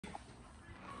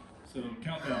So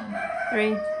countdown.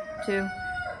 3, 2.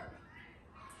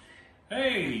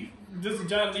 Hey, this is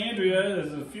John and Andrea.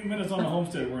 There's a few minutes on the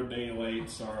Homestead. We're a day late.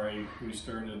 Sorry, we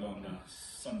started on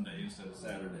Sunday instead of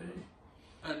Saturday.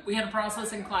 We had a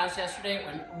processing class yesterday. It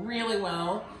went really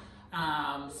well.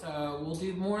 So we'll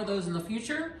do more of those in the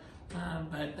future.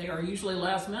 But they are usually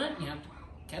last minute. You have to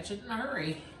catch it in a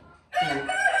hurry. So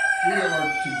we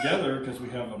are together because we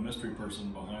have a mystery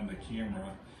person behind the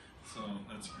camera. So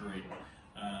that's great.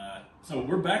 So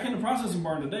we're back in the processing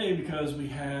barn today because we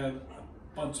had a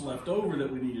bunch left over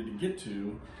that we needed to get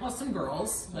to. Plus some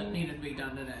girls that needed to be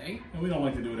done today. And we don't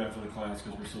like to do it after the class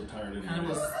because we're so tired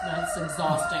anyway. That's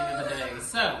exhausting of a day.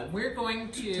 So we're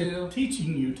going to...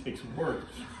 Teaching you takes work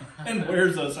and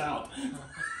wears us out.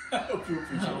 I hope you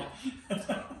appreciate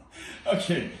it.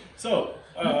 Okay, so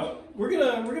we're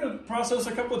gonna process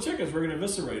a couple of chickens. We're gonna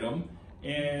eviscerate them,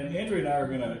 and Andrea and I are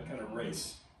gonna kind of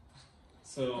race.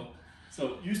 So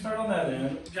you start on that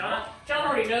end. John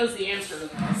already knows the answer to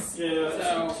this. Yeah,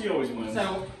 so, she always wins.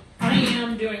 So I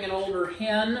am doing an older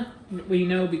hen. We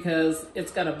know because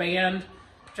it's got a band.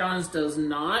 John's does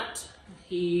not.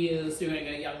 He is doing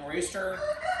a young rooster.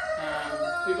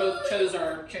 We both chose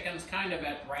our chickens kind of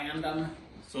at random.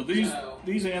 So these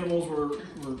animals were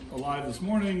alive this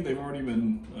morning. They've already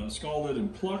been scalded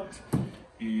and plucked,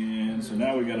 and so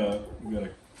now we gotta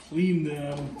clean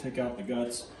them, take out the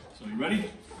guts. So you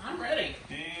ready? I'm ready.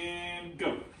 And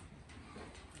go.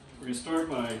 We're gonna start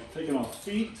by taking off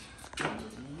feet.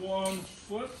 1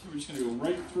 foot. We're just gonna go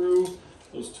right through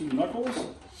those 2 knuckles,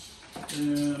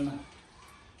 and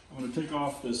I'm gonna take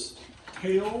off this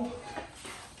tail.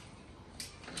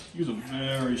 Use a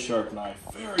very sharp knife.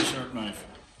 Very sharp knife.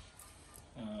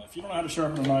 If you don't know how to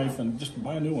sharpen a knife, then just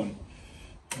buy a new one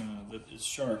that is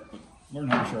sharp, but learn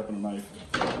how to sharpen a knife.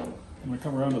 I'm going to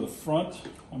come around to the front.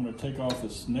 I'm going to take off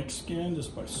this neck skin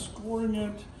just by scoring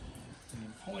it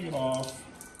and pulling it off.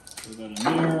 Put that in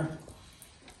there.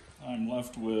 I'm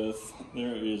left with,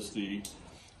 there is the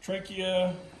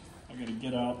trachea. I got to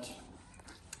get out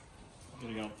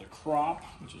the crop,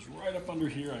 which is right up under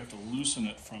here. I have to loosen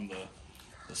it from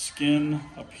the skin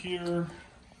up here,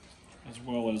 as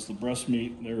well as the breast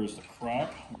meat. There is the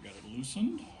crop. We've got it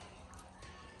loosened.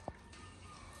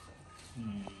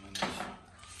 And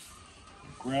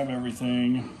grab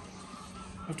everything.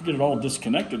 I have to get it all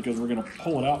disconnected because we're going to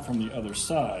pull it out from the other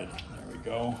side. There we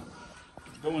go.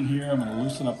 Go in here. I'm going to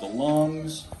loosen up the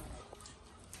lungs.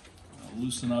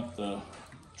 Loosen up the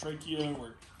trachea where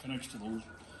it connects to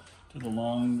the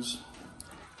lungs.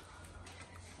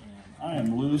 And I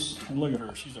am loose. And look at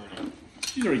her. She's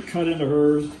already cut into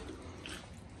hers.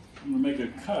 I'm going to make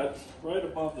a cut right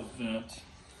above the vent.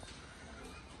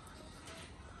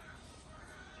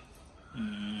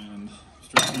 And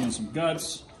start seeing some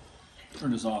guts.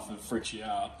 Turn this off if it freaks you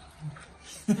out.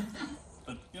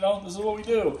 But, you know, this is what we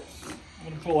do. I'm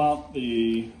going to pull out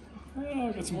the... Oh,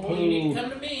 I got some poo. You need to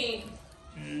come to me.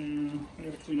 And I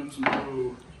got to clean up some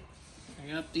poo.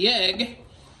 I got the egg.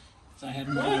 So I had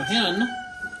another hen.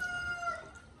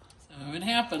 So it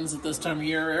happens at this time of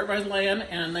year. Everybody's laying,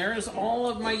 and there's all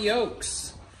of my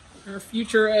yolks. They're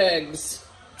future eggs.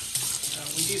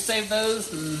 We do save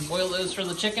those and boil those for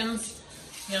the chickens.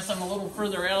 Yes, I'm a little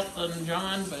further out than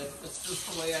John, but that's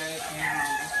just the way I am.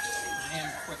 I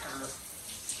am quicker.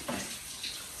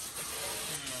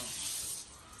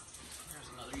 There's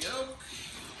another yolk.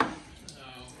 So,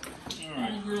 all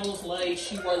right. Girls lay.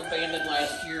 She was banded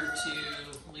last year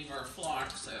to leave our flock,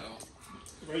 so.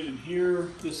 Right in here,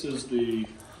 this is the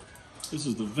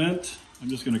vent. I'm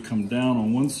just going to come down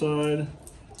on one side.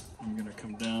 I'm going to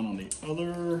come down on the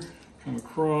other, come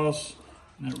across,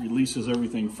 and that releases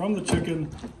everything from the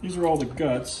chicken. These are all the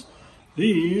guts.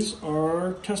 These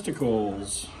are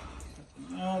testicles.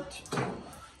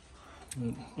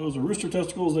 Those are rooster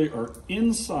testicles. They are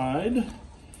inside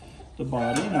the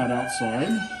body, not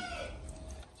outside.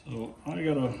 So I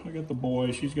got the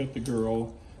boy, she's got the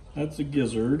girl. That's the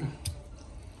gizzard.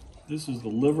 This is the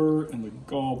liver and the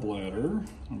gallbladder.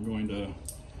 I'm going to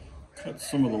cut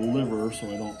some of the liver so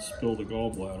I don't spill the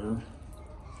gallbladder.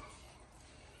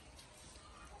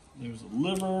 There's the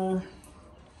liver,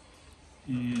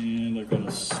 and I've got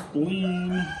a spleen.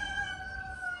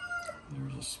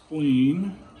 There's a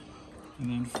spleen. And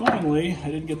then finally, I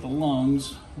didn't get the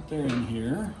lungs, but they're in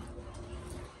here.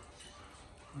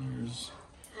 There's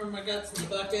my guts in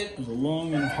the bucket. There's a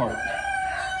lung and a heart.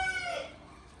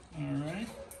 All right.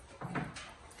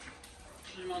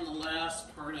 I'm on the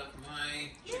last part of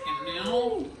my chicken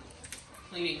now.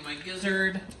 Cleaning my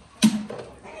gizzard.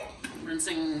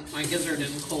 Rinsing my gizzard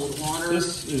in cold water.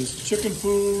 This is chicken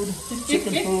food,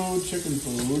 chicken food, chicken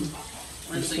food.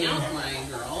 Rinsing out my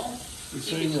girl. We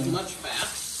keeping as much fat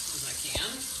as I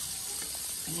can.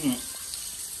 I'm gonna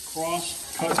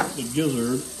cross cut the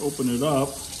gizzard, open it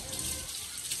up.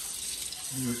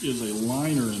 There is a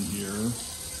liner in here,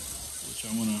 which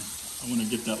I wanna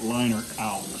get that liner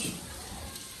out.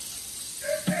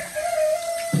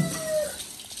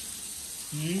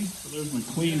 Okay, so there's my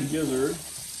clean gizzard.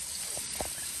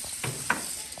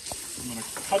 I'm gonna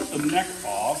cut the neck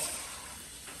off.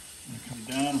 I'm gonna come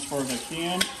down as far as I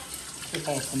can, tip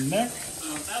off the neck. So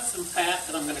that's some fat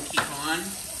that I'm gonna keep on.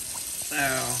 So,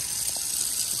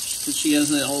 because she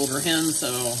is an older hen, so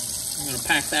I'm gonna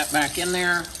pack that back in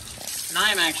there. And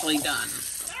I'm actually done.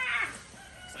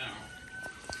 So.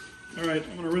 All right,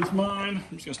 I'm gonna rinse mine.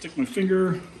 I'm just gonna stick my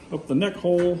finger up the neck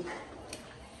hole.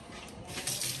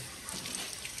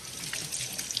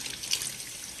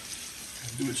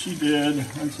 Do what she did,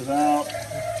 rinse it out.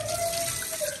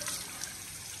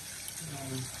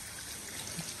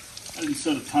 I didn't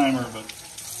set a timer, but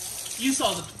You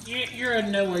saw the, you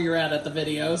know where you're at the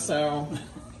video, so.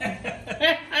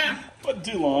 wasn't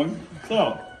too long.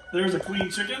 So, there's a queen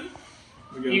chicken.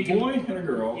 We got a boy and a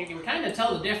girl. You can kind of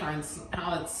tell the difference,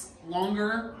 how it's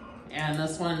longer, and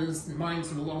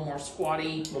mine's a little more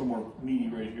squatty. A little more meaty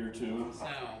right here too. So,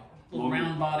 little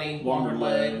round body, longer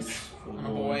legs on a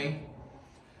boy.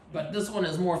 But this one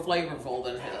is more flavorful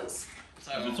than his.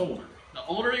 So it's older. The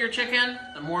older your chicken,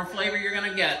 the more flavor you're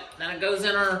gonna get. Then it goes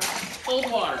in our cold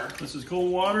water. This is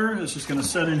cold water. It's just gonna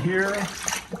set in here.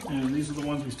 And these are the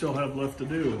ones we still have left to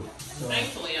do. So.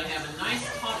 Thankfully, I have a nice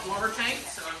hot water tank,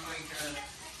 so I'm going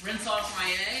to rinse off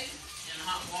my egg in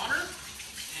hot water.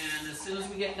 And as soon as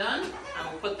we get done,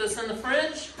 I will put this in the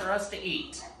fridge for us to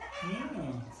eat.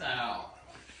 Yeah. So.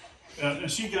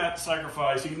 And she got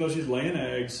sacrificed, even though she's laying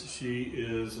eggs. She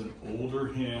is an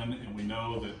older hen, and we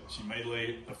know that she may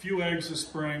lay a few eggs this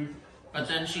spring. But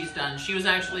then she's done. She was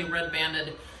actually red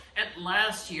banded at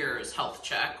last year's health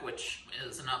check, which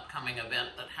is an upcoming event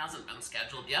that hasn't been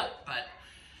scheduled yet. But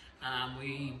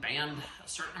we banned a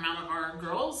certain amount of our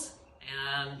girls,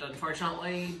 and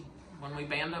unfortunately, when we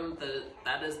banned them,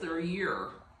 that is their year.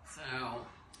 So.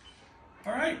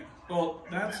 All right. Well,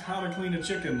 that's how to clean a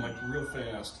chicken like real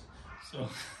fast. So,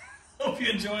 hope you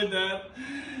enjoyed that.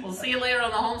 We'll see you later on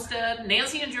the homestead.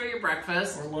 Nancy, enjoy your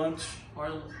breakfast. Or lunch.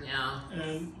 Yeah.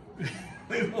 And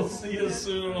we will see you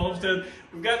soon on the homestead.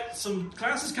 We've got some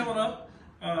classes coming up.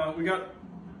 We got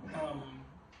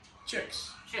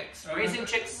chicks. Raising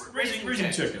chicks.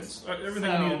 Raising chickens.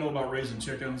 Everything you need to know about raising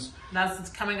chickens. That's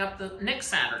coming up the next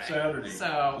Saturday.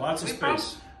 So lots of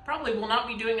space. Probably will not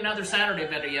be doing another Saturday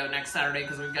video next Saturday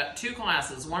because we've got 2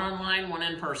 classes, one online, one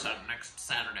in person next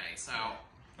Saturday. So,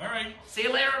 all right. See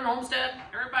you later on Homestead,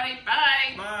 everybody.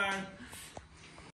 Bye. Bye.